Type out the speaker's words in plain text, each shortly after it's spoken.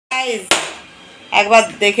Guys একবার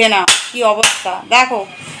দেখে নাও কি অবস্থা। দেখো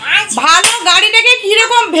ভালো গাড়িটাকে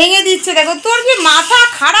কিরকম ভেঙে দিচ্ছে। দেখো তোর কি মাথা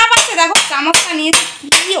খারাপ আছে? দেখো চামচটা নিয়ে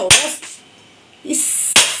কি অবস্থা। ইস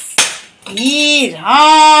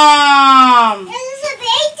রাম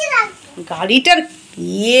গাড়িটার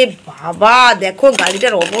বাবা দেখো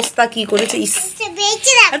গাড়িটার অবস্থা কি করেছে। ইস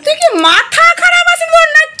তুই কি মাথা খারাপ আছে তোর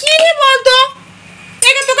না কি বলতো?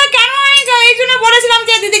 তোকে কেন এই জন্য বলেছিলাম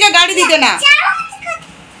যে দিদিকে গাড়ি দিতে না।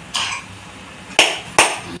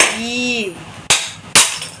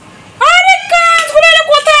 আরে কাজগুলো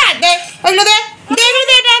কোথায়? দে ওইগুলো দে, দে এগুলো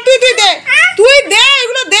দে, তুই দে, তুই দে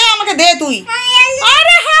এগুলো দে আমাকে দে তুই।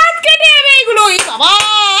 আরে হাত কেটে যাবে এগুলো। বাবা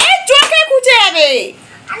চোখে খুঁজে যাবে।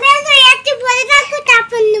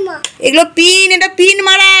 এগুলো পিন, এটা পিন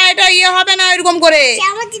মারা, এটা ইয়ে হবে না এরকম করে।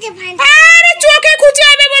 আরে চোখে খুঁজে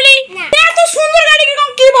যাবে বলি। এত সুন্দর গাড়ি কিরকম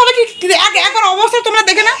কিভাবে একবার অবস্থা তোমরা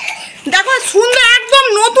দেখে না। দেখো সুন্দর একদম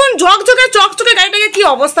নতুন ঝকঝকে চকচকে গাড়িটাকে কি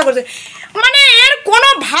অবস্থা করেছে। মানে এর কোনো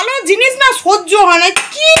ভালো জিনিস না সহ্য হয় না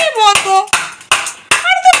কি বলতো।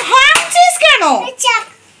 আরে তুই ভাঙছিস কেন?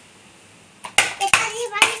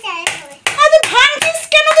 আরে ভাঙছিস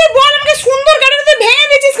কেন তুই বল আমাকে। সুন্দর গাড়িটা তুই ভেঙে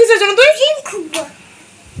দিয়েছিস কিসের জন্য? তুই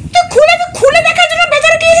তুই খুলে দেখার জন্য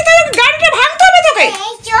ভেতরে কি আছে? তাহলে গাড়িটা ভাঙতে হবে তোকে।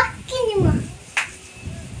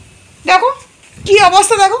 দেখো কি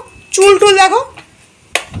অবস্থা, দেখো চুল টুল দেখো।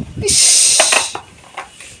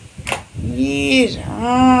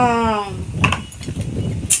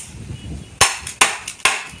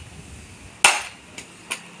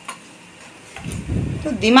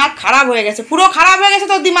 তোর দিমাগ খারাপ হয়ে গেছে, পুরো খারাপ হয়ে গেছে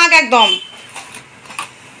তোর দিমাগ একদম।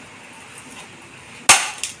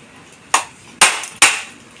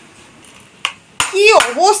 কি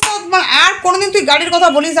অবস্থা। আর কোনোদিন তুই গাড়ির কথা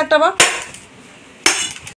বলিস একটা বার।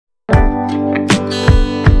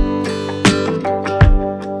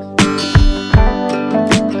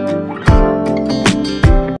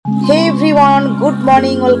 Good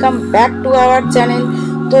morning, welcome back to our channel.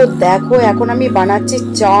 তো দেখো এখন আমি বানাচ্ছি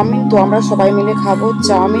চাউমিন। তো আমরা সবাই মিলে খাবো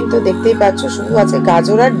চাউমিন। তো দেখতেই পাচ্ছ শুধু আছে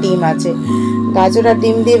গাজর আর ডিম আছে। গাজর আর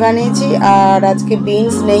ডিম দিয়ে বানিয়েছি। আর আজকে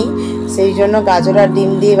বিনস নেই, সেই জন্য গাজর আর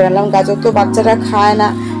ডিম দিয়ে বানালাম। গাজর তো বাচ্চারা খায় না,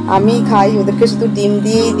 আমি খাই, ওদেরকে শুধু ডিম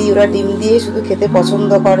দিয়েই দিই। ওরা ডিম দিয়ে শুধু খেতে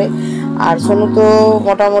পছন্দ করে। আর সোনু তো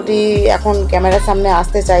মোটামুটি এখন ক্যামেরার সামনে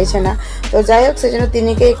আসতে চাইছে না। তো যাই হোক সেই জন্য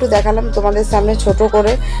তিন্নিকে একটু দেখালাম তোমাদের সামনে ছোট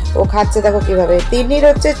করে। ও খাচ্ছে দেখো কীভাবে। তিন্নির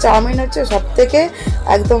হচ্ছে চাউমিন হচ্ছে সবথেকে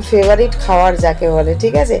একদম ফেভারিট খাওয়ার যাকে বলে,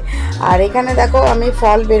 ঠিক আছে। আর এখানে দেখো আমি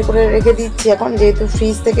ফল বের করে রেখে দিচ্ছি এখন, যেহেতু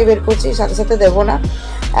ফ্রিজ থেকে বের করছি, সাথে সাথে দেবো না,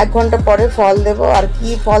 1 ঘন্টা পরে ফল দেবো। আর কি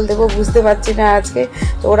ফল দেবো বুঝতে পারছি না আজকে।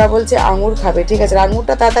 তো ওরা বলছে আঙুর খাবে, ঠিক আছে।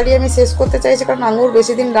 আঙুরটা তাড়াতাড়ি আমি শেষ করতে চাইছি, কারণ আঙুর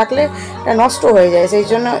বেশি দিন রাখলে এটা নষ্ট হয়ে যায়, সেই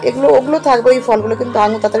জন্য ওগুলো থাকবে এই ফলগুলো, কিন্তু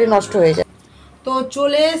আঙুর তাড়াতাড়ি নষ্ট হয়ে যায়। তো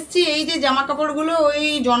চলে এসেছি। এই যে জামা কাপড়গুলো ওই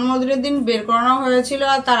জন্মদিনের দিন বের করানো হয়েছিল,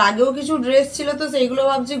 আর তার আগেও কিছু ড্রেস ছিল, তো সেইগুলো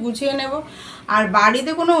ভাবছি গুছিয়ে নেব। আর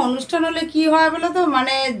বাড়িতে কোনো অনুষ্ঠান হলে কি হয় বলো তো,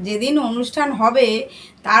 মানে যেদিন অনুষ্ঠান হবে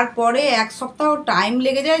তারপরে 1 সপ্তাহ টাইম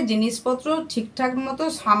লেগে যায় জিনিসপত্র ঠিকঠাক মতো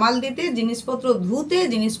সামাল দিতে, জিনিসপত্র ধুতে,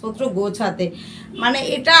 জিনিসপত্র গোছাতে। মানে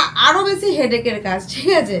এটা আরও বেশি হেডেকের কাজ, ঠিক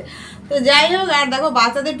আছে। তো যাই হোক, আর দেখো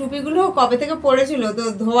বাচ্চাদের টুপিগুলো কবে থেকে পড়েছিল, তো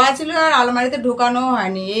ধোয়া ছিল আর আলমারিতে ঢোকানোও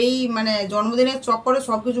হয়নি। এই মানে জন্মদিনের চক্করে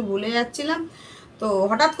সব কিছু ভুলে যাচ্ছিলাম। তো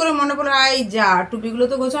হঠাৎ করে মনে পড়লো এই যা টুপিগুলো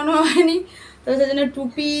তো গোছানো হয়নি। তো সেই জন্য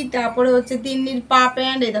টুপি, তারপরে হচ্ছে তিন্নির পা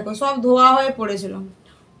প্যান্ট, এই দেখো সব ধোয়া হয়ে পড়েছিল,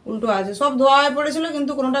 উল্টো আছে, সব ধোয়া হয়ে পড়েছিল,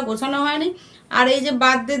 কিন্তু কোনোটা গোছানো হয়নি। আর এই যে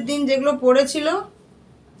বার্থডের দিন যেগুলো পড়েছিল,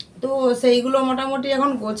 তো সেইগুলো মোটামুটি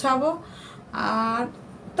এখন গোছাবো। আর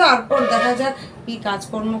তারপর দেখা যাক কি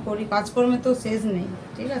কাজকর্ম করি। কাজকর্মে তো শেষ নেই,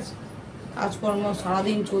 ঠিক আছে। কাজকর্ম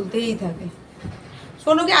সারাদিন চলতেই থাকে।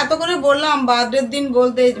 সোনুকে এত করে বললাম বার্থডের দিন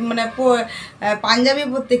বলতে, মানে পাঞ্জাবি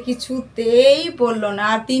পরতে, কিছুতেই পরলো না।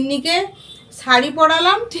 আর তিন্নিকে শাড়ি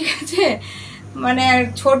পরালাম, ঠিক আছে, মানে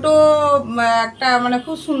ছোট একটা, মানে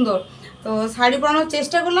খুব সুন্দর। তো শাড়ি পরানোর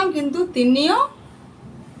চেষ্টা করলাম, কিন্তু তিন্নিও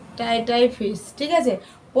টাই ফিস, ঠিক আছে।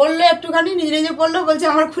 পরলো একটুখানি, নিজে নিজে পরলো, বলছে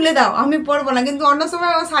আমার খুলে দাও, আমি পরবো না, কিন্তু অন্য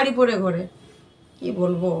সময় ও শাড়ি পরে ঘোরে। কি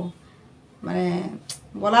বলবো, মানে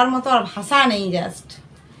বলার মতো আর ভাষা নেই জাস্ট।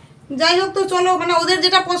 যাই হোক, তো চলো, মানে ওদের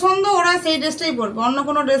যেটা পছন্দ ওরা সেই ড্রেসটাই পরবে, অন্য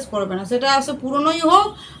কোনো ড্রেস পরবে না। সেটা সে পুরনোই হোক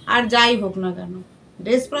আর যাই হোক না কেন,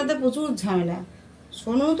 ড্রেস পরাতে প্রচুর ঝামেলা।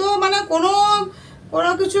 সোনু তো মানে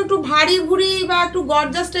কোনো কিছু একটু ভারী ভুরি বা একটু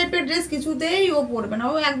গর্জাস টাইপের ড্রেস কিছুতেই ও পরবে না।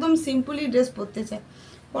 ও একদম সিম্পলি ড্রেস পরতে চায়।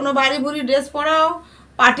 কোনো ভারী ভুরি ড্রেস পরাও,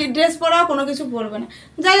 পার্টির ড্রেস পরাও, কোনো কিছু পরবে না।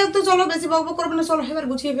 যাই হোক, তো চলো বেশি বকবক করবে না, চলো এবার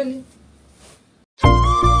গুছিয়ে ফেলি।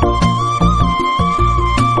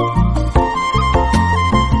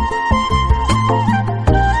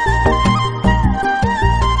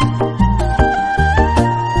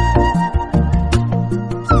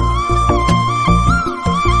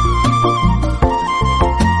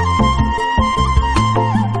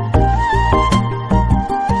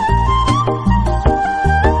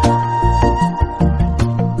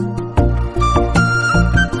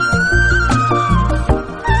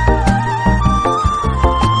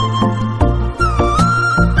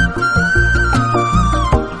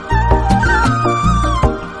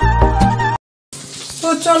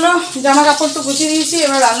 জামা কাপড় তো গুছিয়ে দিয়েছি,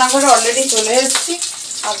 এবার রান্নাঘরে অলরেডি চলে এসেছি।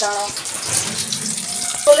 আর দাঁড়াও,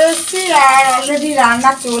 চলে এসেছি আর অলরেডি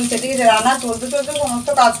রান্না চলছে, ঠিক আছে। রান্না চলতে চলতে সমস্ত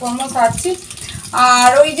কাজকর্ম সারছি।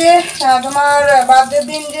 আর ওই যে তোমার বার্থডের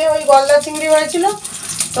দিন যে ওই গলদা চিংড়ি হয়েছিল,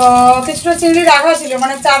 তো কিছুটা চিংড়ি রাখা ছিল,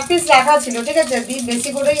 মানে 4 পিস রাখা ছিল, ঠিক আছে। বেশি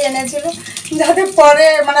করেই এনেছিল, যাতে পরে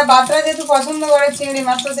মানে বাচ্চারা যেহেতু পছন্দ করে চিংড়ি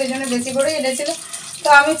মাছ, তো সেই জন্য বেশি করেই এনেছিল। তো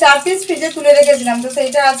আমি 4 পিস ফ্রিজে তুলে রেখেছিলাম, তো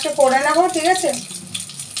সেইটা আজকে করে নেবো, ঠিক আছে।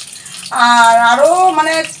 আর আরও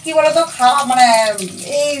মানে কী বলতো, খাওয়া মানে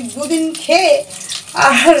এই 2 দিন খেয়ে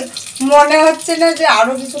আর মনে হচ্ছে না যে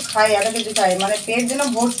আরও কিছু খাই, মানে পেট যেন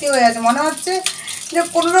ভর্তি হয়ে আছে। মনে হচ্ছে যে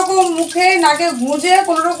কোনোরকম মুখে নাকে গুঁজে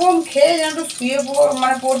কোনোরকম খেয়ে যেন একটু শুয়ে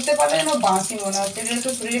মানে পড়তে পারলে যেন বাঁচি মনে হচ্ছে, যে একটু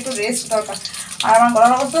শরীরে একটু রেস্ট দরকার। আর আমার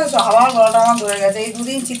গলার অবস্থা হয়েছে, আবার গলাটা আমার ধরে গেছে। এই 2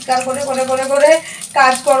 দিন চিৎকার করে করে করে করে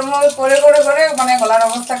কাজকর্ম করে করে করে মানে গলার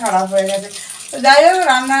অবস্থা খারাপ হয়ে গেছে। তো যাই হোক,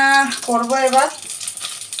 রান্না করবো এবার।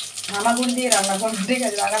 আমাগুড়ি দিয়ে রান্না করবো, ঠিক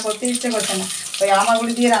আছে। রান্না করতে ইচ্ছে করছে না, ওই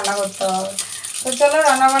আমাগুড়ি দিয়ে রান্না করতে হবে। তো চলো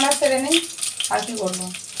রান্না বান্না সেরে নিই। আর কি করবো,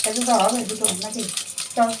 এই দুটো হবে, দুটো নাকি?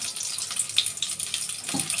 চলো।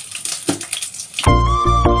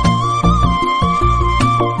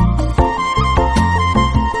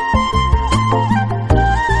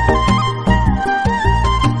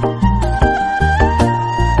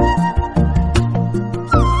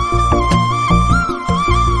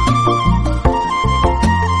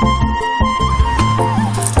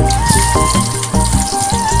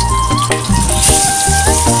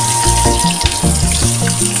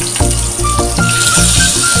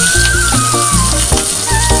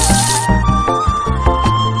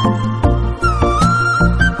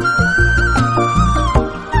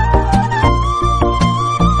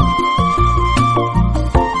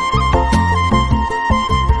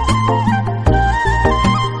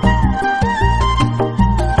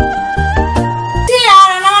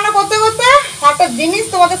 জিনিস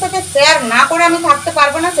তোমাদের সাথে শেয়ার না করে আমি থাকতে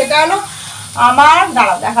পারবো না, সেটা হলো আমার,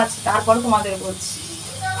 দাঁড়াও দেখাচ্ছি, তারপরে তোমাদের বলছি।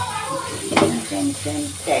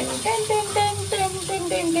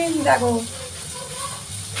 দেখো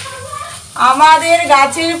আমাদের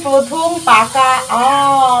গাছের প্রথম পাকা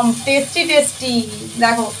আম, টেস্টি টেস্টি।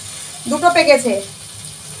 দেখো 2টো পেকেছে।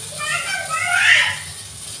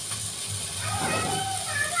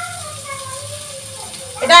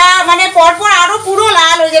 এটা মানে পরপর আরো পুরো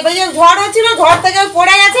লাল হয়ে যাবে। যে ঝড় হচ্ছিল, ঝড় থেকে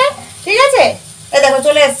পড়ে গেছে, ঠিক আছে। এই দেখো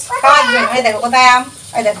চলে এসছে খাওয়ার জন্য। এই দেখো কোথায় আম,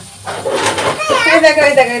 এই দেখো, এই দেখো,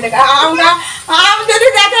 এই দেখো, এই দেখো আম যদি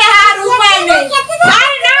দেখে আর উপায় নেই। আর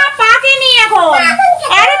না পাকেনি এখন,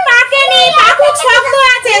 আরে পাকেনি, পাকুক, শক্ত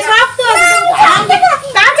আছে, শক্ত আছে।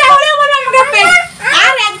 কাঁচা হলেও বলে আমাকে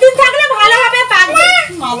আর একদিন থাকলে ভালোভাবে পাকবে।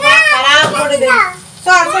 মাথা খারাপ করে দেবে।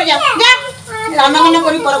 চল চল যা, রান্না বান্না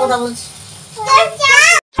করি, পরে কথা বলছি।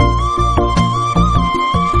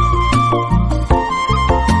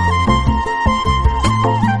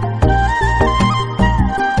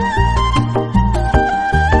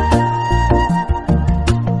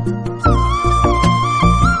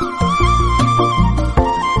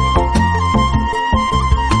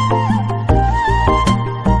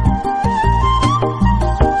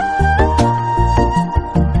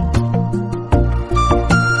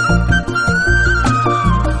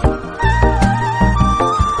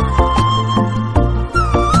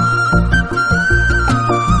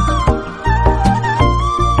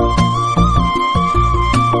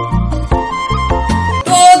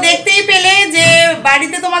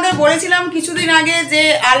 বলেছিলাম কিছুদিন আগে যে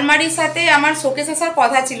আলমারির সাথে আমার শোকেস আসার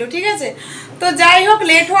কথা ছিল, ঠিক আছে। তো যাই হোক,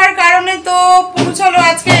 লেট হওয়ার কারণে তো পৌঁছালো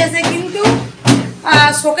আজকে এসে, কিন্তু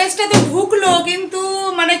শোকেসটা তো ঢুকলো, কিন্তু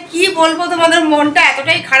মানে কি বলবো তোমাদের, মনটা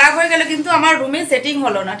এতটাই খারাপ হয়ে গেল। কিন্তু আমার রুমে সেটিং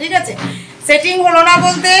হলো না, ঠিক আছে। সেটিং হলো না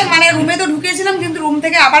বলতে মানে রুমে তো ঢুকেছিলাম, কিন্তু রুম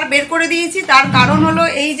থেকে আবার বের করে দিয়েছি। তার কারণ হলো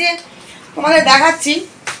এই যে তোমাদের দেখাচ্ছি,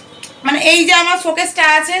 মানে এই যে আমার শোকেসটা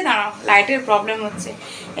আছে, দাঁড়াও লাইটের প্রবলেম হচ্ছে।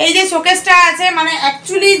 এই যে শোকেসটা আছে, মানে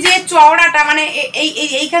অ্যাকচুয়ালি যে চওড়াটা, মানে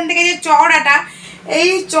এইখান থেকে যে চওড়াটা, এই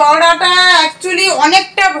চওড়াটা অ্যাকচুয়ালি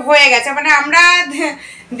অনেকটা হয়ে গেছে। মানে আমরা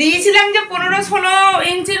দিয়েছিলাম যে 15-16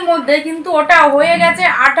 ইঞ্চির মধ্যে, কিন্তু ওটা হয়ে গেছে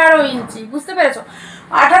 18 ইঞ্চি, বুঝতে পেরেছো।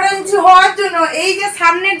 18 ইঞ্চি হওয়ার জন্য এই যে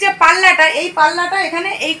সামনের যে পাল্লাটা, এই পাল্লাটা এখানে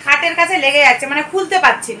এই খাটের কাছে লেগে যাচ্ছে, মানে খুলতে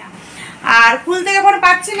পারছি না। আর খুলতে যখন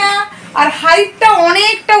পারছি না, আর হাইটটা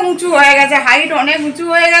অনেকটা উঁচু হয়ে গেছে, হাইট অনেক উঁচু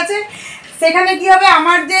হয়ে গেছে। সেখানে কি হবে,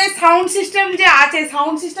 আমার যে সাউন্ড সিস্টেম যে আছে,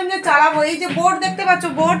 সাউন্ড সিস্টেম যে চালাবো, এই যে বোর্ড দেখতে পাচ্ছ,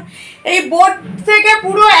 বোর্ড, এই বোর্ড থেকে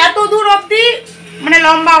পুরো এত দূর অবধি মানে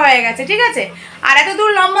লম্বা হয়ে গেছে, ঠিক আছে। আর এত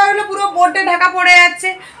দূর লম্বা হলে পুরো বোর্ডে ঢাকা পড়ে যাচ্ছে।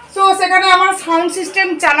 সো সেখানে আমার সাউন্ড সিস্টেম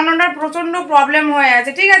চালানোটার প্রচণ্ড প্রবলেম হয়ে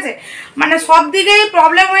আছে, ঠিক আছে। মানে সব দিকেই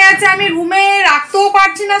প্রবলেম হয়ে আছে। আমি রুমে রাখতেও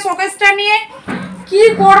পারছি না শোকেসটা নিয়ে, কি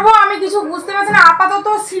করব আমি কিছু বুঝতে পারছি না। আপাতত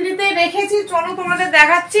সিঁড়িতে রেখেছি, চলো তোমাদের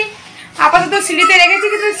দেখাচ্ছি। আপাতত সিঁড়িতে রেখেছি,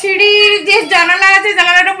 কিন্তু সিঁড়ির যে জানালা আছে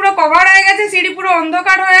জানালাটা পুরো কভার হয়ে গেছে, সিঁড়ি পুরো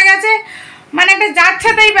অন্ধকার হয়ে গেছে, মানে একটা যাচ্ছে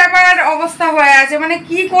তাই ব্যাপার অবস্থা হয়ে আছে। মানে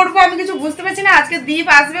কি করব আমি কিছু বুঝতে পারছি না। আজকে দীপ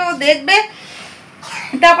আসবে, ও দেখবে,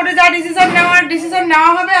 তারপরে যা ডিসিশন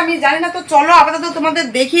নেওয়া হবে আমি জানি না। তো চলো আপাতত তোমাদের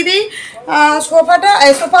দেখিয়ে দিই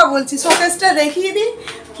সোফা বলছি, শোকেসটা দেখিয়ে দিই।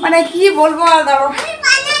 মানে কি বলবো আর, দাঁড়ো।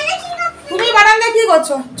 তুমি বারান্দায় কি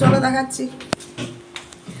করছো? চলো দেখাচ্ছি,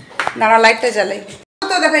 দাঁড়া লাইটটা জ্বালাই।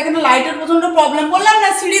 তো দেখো এখানে লাইটের প্রচন্ড প্রবলেম, বললাম না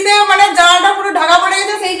সিঁড়িতে মানে জানালাটা পুরো ঢাকা পড়ে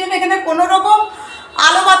গেছে, সেই জন্য এখানে কোনো রকম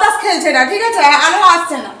আলো বাতাস খেলছে না, ঠিক আছে, আলো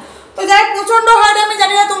আসছে না। তো যাই প্রচন্ড হাইট, আমি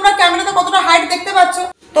জানি না তোমরা ক্যামেরাতে কতটা হাইট দেখতে পাচ্ছ।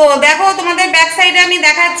 তো দেখো তোমাদের ব্যাক সাইডে আমি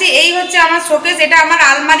দেখাচ্ছি, এই হচ্ছে আমার শোকেস। এটা আমার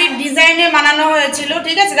আলমারির ডিজাইনে বানানো হয়েছিল,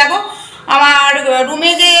 ঠিক আছে। দেখো আমার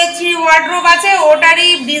রুমে যে 3 ওয়ার্ডরোব আছে ওটারই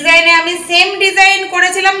ডিজাইনে আমি সেম ডিজাইন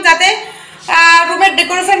করেছিলাম, যাতে রুমের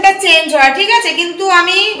ডেকোরেশনটা চেঞ্জ হয়, ঠিক আছে। কিন্তু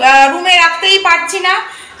আমি রুমে রাখতেই পারছি না,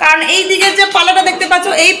 কারণ এই দিকের যে পাল্লাটা দেখতে পাচ্ছ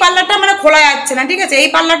এই পাল্লাটা মানে খোলা যাচ্ছে না, ঠিক আছে। এই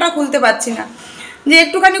পাল্লাটা খুলতে পারছি না, যে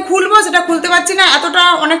একটুখানি খুলবো সেটা খুলতে পারছি না, এতটা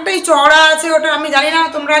অনেকটাই চওড়া আছে ওটা। আমি জানি না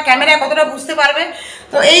তোমরা ক্যামেরায় কতটা বুঝতে পারবে।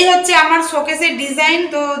 তো এই হচ্ছে আমার শোকেসের ডিজাইন,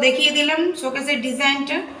 তো দেখিয়ে দিলাম শোকেসের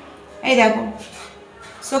ডিজাইনটা। এই দেখো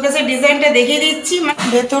শোকেসের ডিজাইনটা দেখিয়ে দিচ্ছি।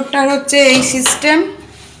 ভেতরটা হচ্ছে এই সিস্টেম,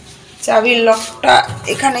 চাবির লকটা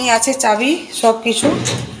এখানেই আছে, চাবি সব কিছু।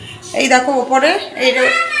 এই দেখো ওপরে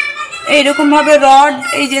এইরকমভাবে রড,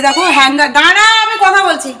 এই যে দেখো হ্যাঙ্গার, দাঁড়া আমি কথা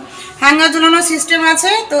বলছি, হ্যাঙ্গার ঝুলানোর সিস্টেম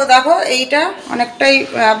আছে। তো দেখো এইটা অনেকটাই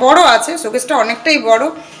বড় আছে, শোকেসটা অনেকটাই বড়।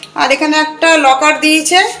 আর এখানে একটা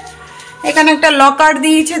লকার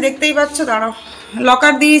দিয়েছে, দেখতেই পাচ্ছ, দাঁড়াও,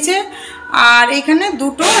 লকার দিয়েছে। আর এখানে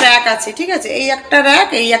দুটো র্যাক আছে, ঠিক আছে। এই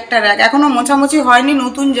একটা র্যাক, এখনো মোছামুছি হয়নি,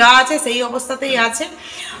 নতুন যা আছে সেই অবস্থাতেই আছে।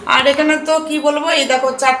 আর এখানে তো কি বলবো, এই দেখো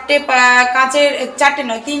 4টে কাঁচের, 4টে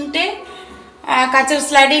নয় 3টে কাঁচের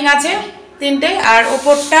স্লাইডিং আছে, 3টে। আর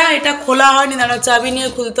ওপরটা এটা খোলা হয়নি, দাঁড়া চাবি নিয়ে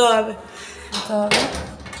খুলতে হবে।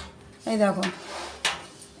 এই দেখো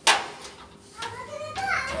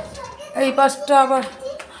এই পাশটা আবার,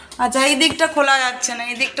 আচ্ছা এই দিকটা খোলা যাচ্ছে না,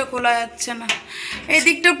 এই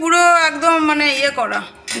দিকটা পুরো একদম মানে করা,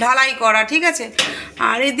 ঢালাই করা, ঠিক আছে।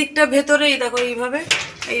 আর এই দিকটা ভেতরে এই দেখো এইভাবে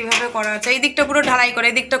করা আছে, এই দিকটা পুরো ঢালাই করা,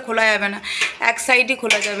 এই দিকটা খোলা যাবে না, এক সাইডই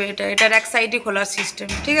খোলা যাবে। এটার এক সাইডই খোলার সিস্টেম,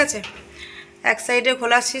 ঠিক আছে, এক সাইডে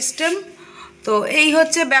খোলার সিস্টেম। তো এই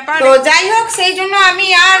হচ্ছে ব্যাপার। তো যাই হোক, সেই জন্য আমি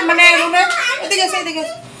আর মানে রুমের এদিকে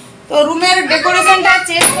তো রুমের ডেকোরেশনটা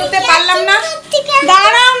চেঞ্জ করতে পারলাম না।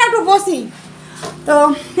 দাঁড়াও না একটু বসি। তো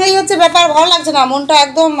এই হচ্ছে ব্যাপার, ভালো লাগছে না, মনটা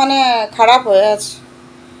একদম মানে খারাপ হয়ে আছে।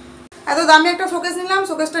 এত দামি একটা শোকেস নিলাম,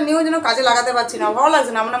 শোকেসটা নিয়েও যেন কাজে লাগাতে পারছি না, ভালো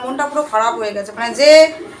লাগছে না, মানে মনটা পুরো খারাপ হয়ে গেছে। মানে যে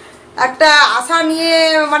একটা আশা নিয়ে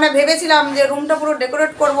মানে ভেবেছিলাম যে রুমটা পুরো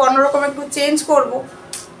ডেকোরেট করব, অন্যরকম একটু চেঞ্জ করব,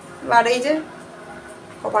 আর এই যে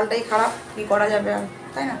কপালটাই খারাপ, কি করা যাবে আর,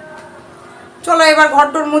 তাই না। চলো এবার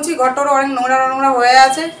ঘরটোর মুছি, ঘরটোরও অনেক নোংরা হয়ে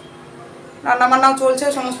আছে, রান্নাবান্নাও চলছে,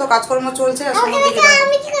 সমস্ত কাজকর্ম চলছে।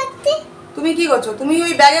 তুমি কি করছো? তুমি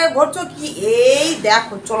ওই ব্যাগে ভরছো কি? এই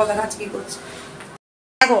দেখো, চলো দেখাচ্ছি কি করছি।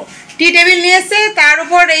 দেখো টি টেবিল নিয়ে এসছে, তার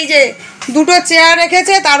উপর এই যে দুটো চেয়ার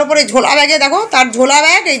রেখেছে, তার উপরে ঝোলা ব্যাগে দেখো, তার ঝোলা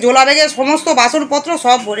ব্যাগ, এই ঝোলা ব্যাগে সমস্ত বাসনপত্র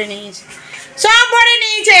সব ভরে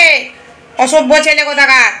নিয়েছে, অসভ্য ছেলে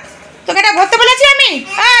কোথাকার। তোকে এটা ভরতে বলেছি আমি?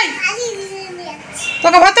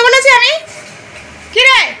 তোকে ভরতে বলেছি আমি? কি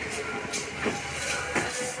রে,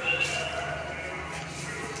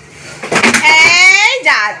 এই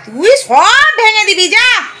যা, তুই সব ভেঙে দিবি, যা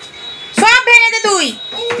সব ভেঙে দে তুই।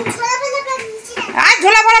 আর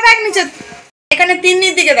ঝোলা ভরা ব্যাগ নিচে। এখানে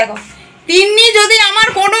তিন্নির দিকে দেখো, তিন্নি যদি আমার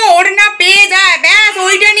কোনো ওড়না পেয়ে যায়, ব্যাস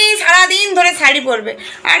ওইটা নিয়ে সারাদিন ধরে শাড়ি পরবে।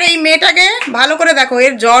 আর এই মেয়েটাকে ভালো করে দেখো,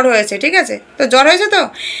 এর জ্বর হয়েছে, ঠিক আছে। তো জ্বর হয়েছে, তো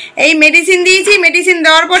এই মেডিসিন দিয়েছি, মেডিসিন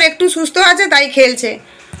দেওয়ার পর একটু সুস্থ আছে, তাই খেলছে।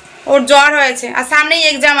 ওর জ্বর হয়েছে, আর সামনেই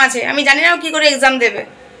এক্সাম আছে, আমি জানি না ও কী করে এক্সাম দেবে।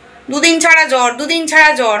 2 দিন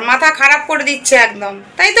ছাড়া জ্বর, মাথা খারাপ করে দিচ্ছে একদম,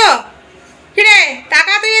 তাই তো। কিরে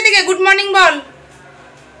টাকা তুই এদিকে, গুড মর্নিং বল।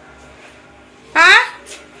 হ্যাঁ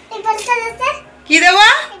কি দেবো,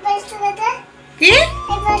 কি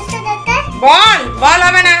বল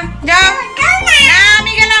হবে না, যাও। না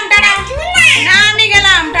আমি গেলাম, টাটা। না আমি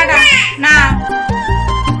গেলাম, টাটা। না